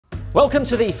Welcome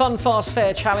to the Fun Fast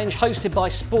Fair Challenge hosted by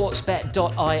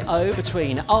Sportsbetio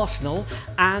between Arsenal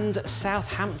and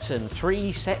Southampton.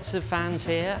 3 sets of fans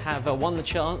here have won the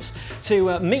chance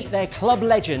to meet their club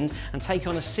legend and take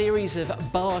on a series of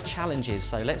bar challenges.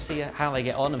 So let's see how they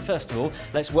get on. And first of all,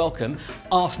 let's welcome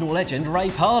Arsenal legend Ray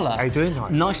Parlour. How you doing?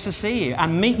 Nice to see you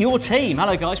and meet your team.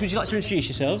 Hello guys, would you like to introduce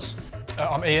yourselves?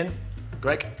 I'm Ian.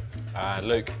 Greg. And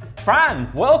Luke. Fran,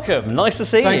 welcome. Nice to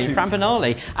see you. Fran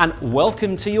Benali. And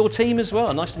welcome to your team as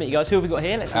well. Nice to meet you guys. Who have we got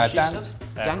here? Let's introduce Dan.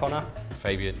 yourselves. Dan. Connor.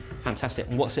 Fabian. Fantastic.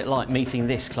 And what's it like meeting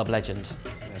this club legend?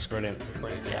 It's brilliant.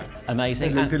 Yeah.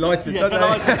 Amazing. They're delighted, Yeah, don't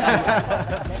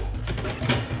delighted.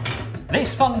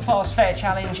 This Fun Fast Fair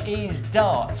Challenge is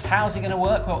darts. How's it going to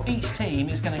work? Well, each team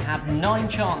is going to have 9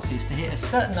 chances to hit a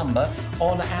certain number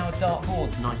on our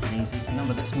dartboard. Nice and easy. A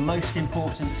number that's most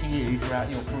important to you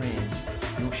throughout your careers.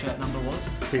 Your shirt number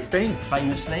was? 15.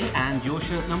 Famously. And your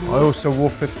shirt number was? I also wore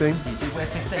 15. You did wear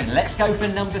 15. Let's go for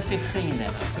number 15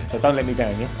 then. So don't let me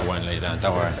down, yeah? I won't let you down,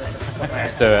 don't worry.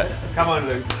 Let's do it. Come on,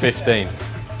 Luke. 15. Do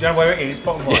you know where it is?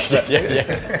 Bottom right.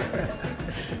 yeah.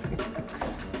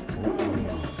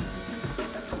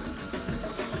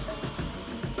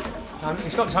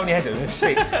 It's not Tony Hedden, it's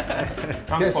 6.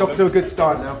 Get us off to a good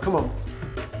start now, come on.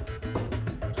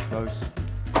 Close.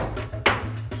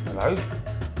 Hello.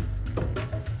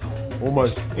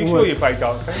 Almost. You sure you play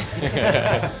darts, can you?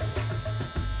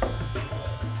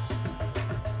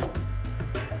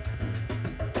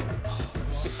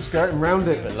 Skirting round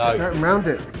it, Below. skirting round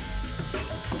it.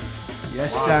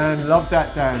 Yes, Dan, love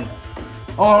that, Dan.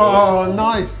 Oh,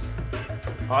 nice.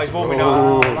 Oh, he's warming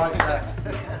Oh, up. I like that.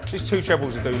 Just 2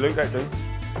 trebles to do, Luke, that do.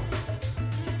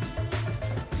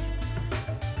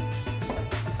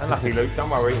 Unlucky, Luke, don't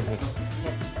worry.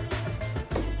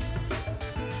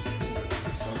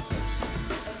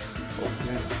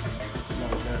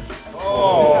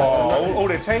 Oh, all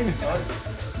the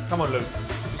 10s. Come on, Luke,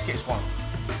 let's get us one.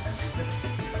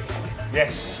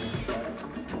 Yes.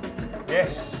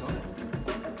 Yes.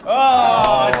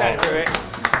 Oh, that's how to do it.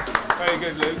 Very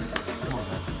good, Luke.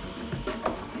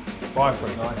 5 for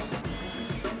it. Nice.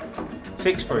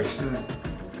 6 for it.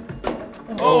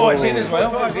 Oh, it's in as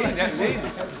well. That was in, that was in.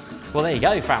 Well, there you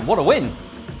go, Fran. What a win.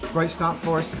 Great start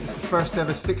for us. It's the first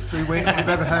ever 6-3 win we've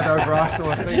ever had over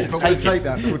Arsenal, I think. But we'll take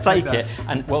that. We'll Take that. it.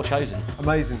 And well chosen.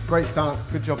 Amazing. Great start.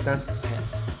 Good job, Dan.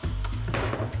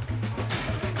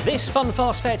 This Fun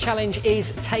Fast Fair Challenge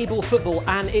is table football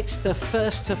and it's the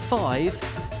first to 5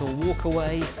 who will walk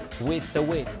away with the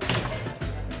win.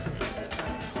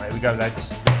 Here we go,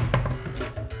 lads.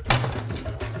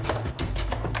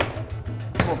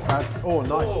 Come on, Fab. Oh,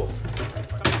 nice. Oh.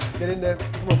 Get in there.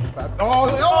 Come on, Fab.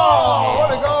 Oh,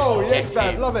 what a goal. Yes,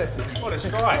 Fab. Love it. What a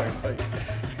strike.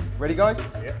 Ready, guys?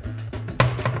 Yeah.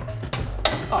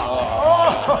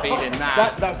 Feeding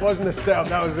that. That wasn't a setup.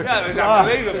 That was a That was class.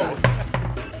 unbelievable.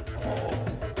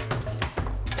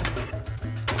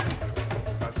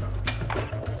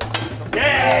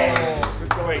 Yes! Good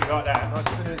going, like that. Nice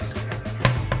finish.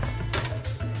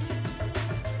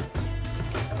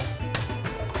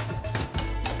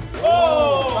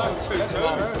 Oh!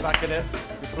 2-2. Back in it.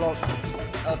 Good block.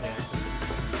 Oh, dear.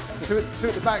 2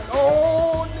 at the back.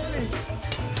 Oh, nearly.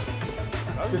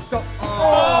 Good stop.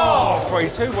 Oh!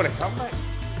 3-2, what a comeback.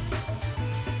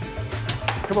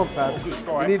 Come on, Fab. Oh, good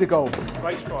strike. We need a goal.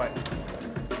 Great strike.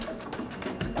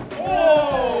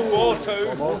 Oh!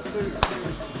 4-2. Ball 2.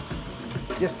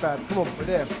 Yes, Fab. Come on, we're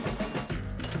there.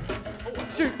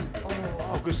 Shoot.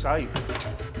 Oh, good save.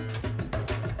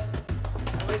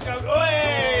 Let's go.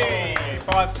 Oi!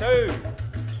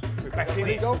 5-2. We're back in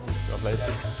it. Goal.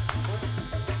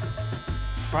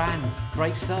 Fran,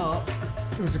 great start.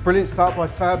 It was a brilliant start by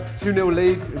Fab. 2-0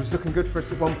 lead. It was looking good for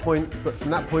us at one point, but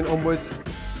from that point onwards,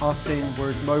 our team were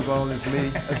as mobile as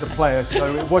me as a player,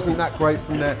 so it wasn't that great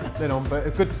from there then on, but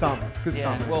a good start. Good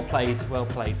start. Yeah, well played,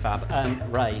 Fab.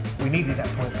 Ray, We needed that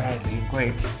point badly, and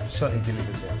Greg certainly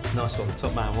delivered there. nice one,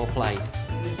 top man, well played.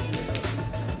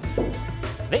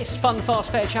 This Fun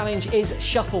Fast Fair Challenge is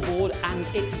shuffleboard and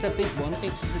it's the big one,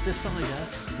 it's the decider.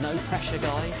 No pressure,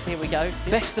 guys, here we go.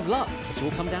 Best of luck, it's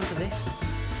all come down to this.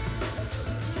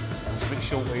 That's a bit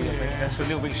short, I think. That's a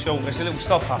little bit short. That's a little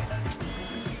stopper.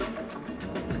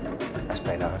 That's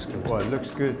better, that's good. Well, it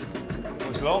looks good.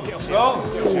 It's long. It's long.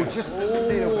 Oh, just a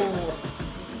little bit.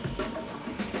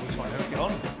 It's right, now, get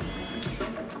on.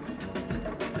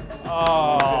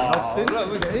 Oh, look,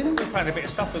 we're playing a bit of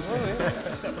stuff as well, yeah.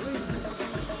 That's unbelievable.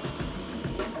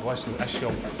 Oh, that's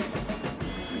short.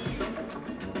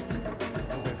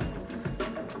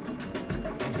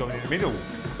 He's going in the middle.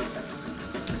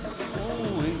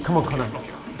 Oh, Come on, Connor.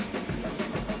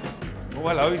 Oh,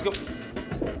 hello, he's got...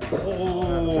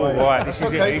 Oh, right, this is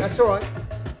Okay, it. that's all right.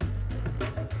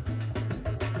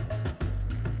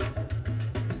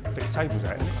 Fit the tables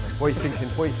out. What are you thinking?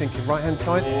 What are you thinking? Right hand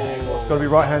side? It's got to be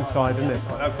right hand side, isn't it?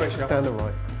 No pressure. Down the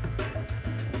right.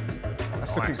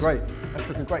 That's looking great. That's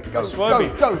looking great. Go,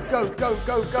 Swervy. go, go, go,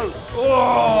 go, go, go.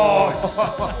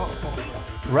 Oh!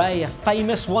 Ray, a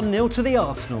famous 1-0 to the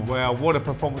Arsenal. Well, what a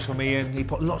performance from Ian. He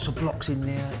put lots of blocks in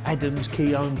there. Adams,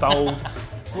 Keown, Bold.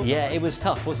 Yeah, it was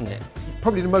tough, wasn't it?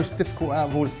 Probably the most difficult out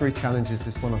of all the 3 challenges,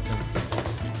 this one, I think.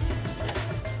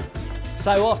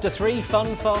 So after 3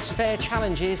 fun, fast, fair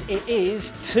challenges, it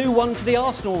is 2-1 to the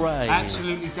Arsenal, Ray.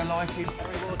 Absolutely delighted.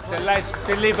 The lads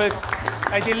delivered.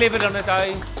 They delivered on the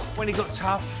day. When it got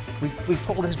tough, we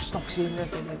put all those stops in there.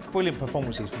 Brilliant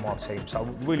performances from our team, so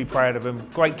I'm really proud of them.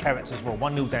 Great characters as well.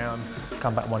 1-0 down,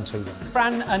 come back 1-2 then.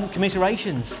 Fran, and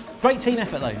commiserations. Great team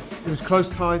effort though. It was close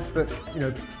tied, but, you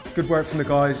know, good work from the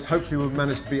guys. Hopefully we'll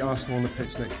manage to beat Arsenal on the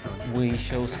pitch next time. We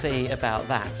shall see about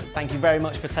that. Thank you very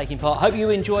much for taking part. Hope you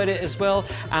enjoyed it as well.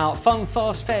 Our fun,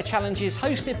 fast, fair challenges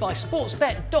hosted by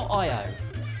Sportsbet.io.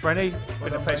 Franny,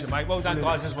 been a pleasure, mate. Well done,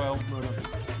 guys, as well. Well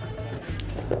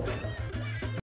done.